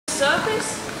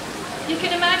surface. You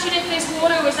can imagine if this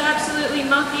water was absolutely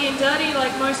mucky and dirty like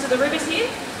most of the rivers here,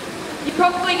 you're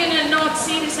probably going to not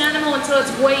see this animal until it's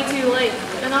way too late.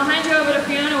 And I'll hand you over to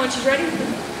Fiona when she's ready.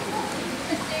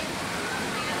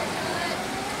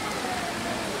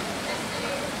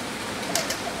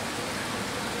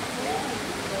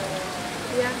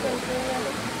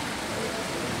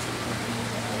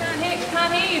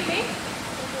 Can't hear you, Finn.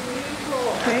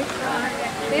 Okay.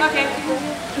 Okay.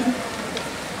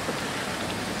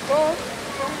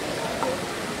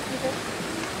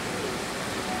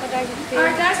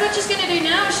 Alright guys, what she's going to do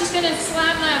now is she's going to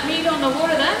slam that meat on the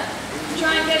water there.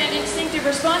 Try and get an instinctive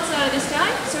response out of this guy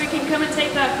so he can come and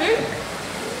take that food.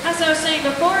 As I was saying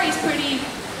before, he's pretty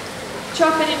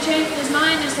chopping and changing his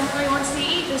mind as to how he wants to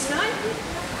eat this guy.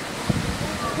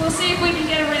 We'll see if we can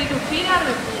get a really good feed out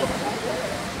of him.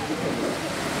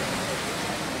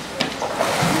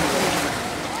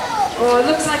 Oh, it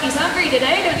looks like he's hungry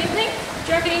today, don't you think?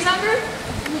 Do you reckon he's hungry?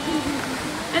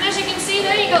 And as you can see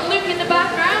there, you've got Luke in the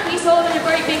background. He's holding a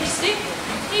great big stick.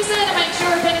 He's there to make sure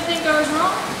if anything goes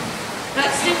wrong, that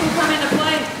stick will come into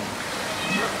play.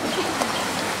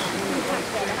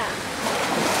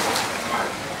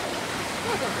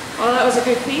 Oh, that was a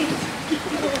good feed.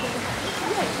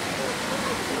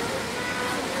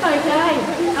 Okay,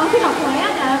 I think I'll play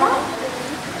out now, right?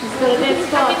 He's got a dead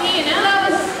spot. I can hear you now. That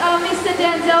was Mr.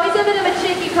 Denzel. He's a bit of a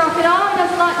cheeky crocodile. He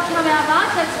doesn't like to come out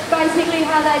much. That's basically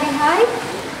how they behave.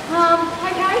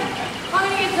 Okay, I'm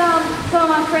going to get some of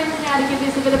my friends now to give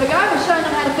this a bit of a go. We're showing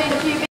them how to feed a few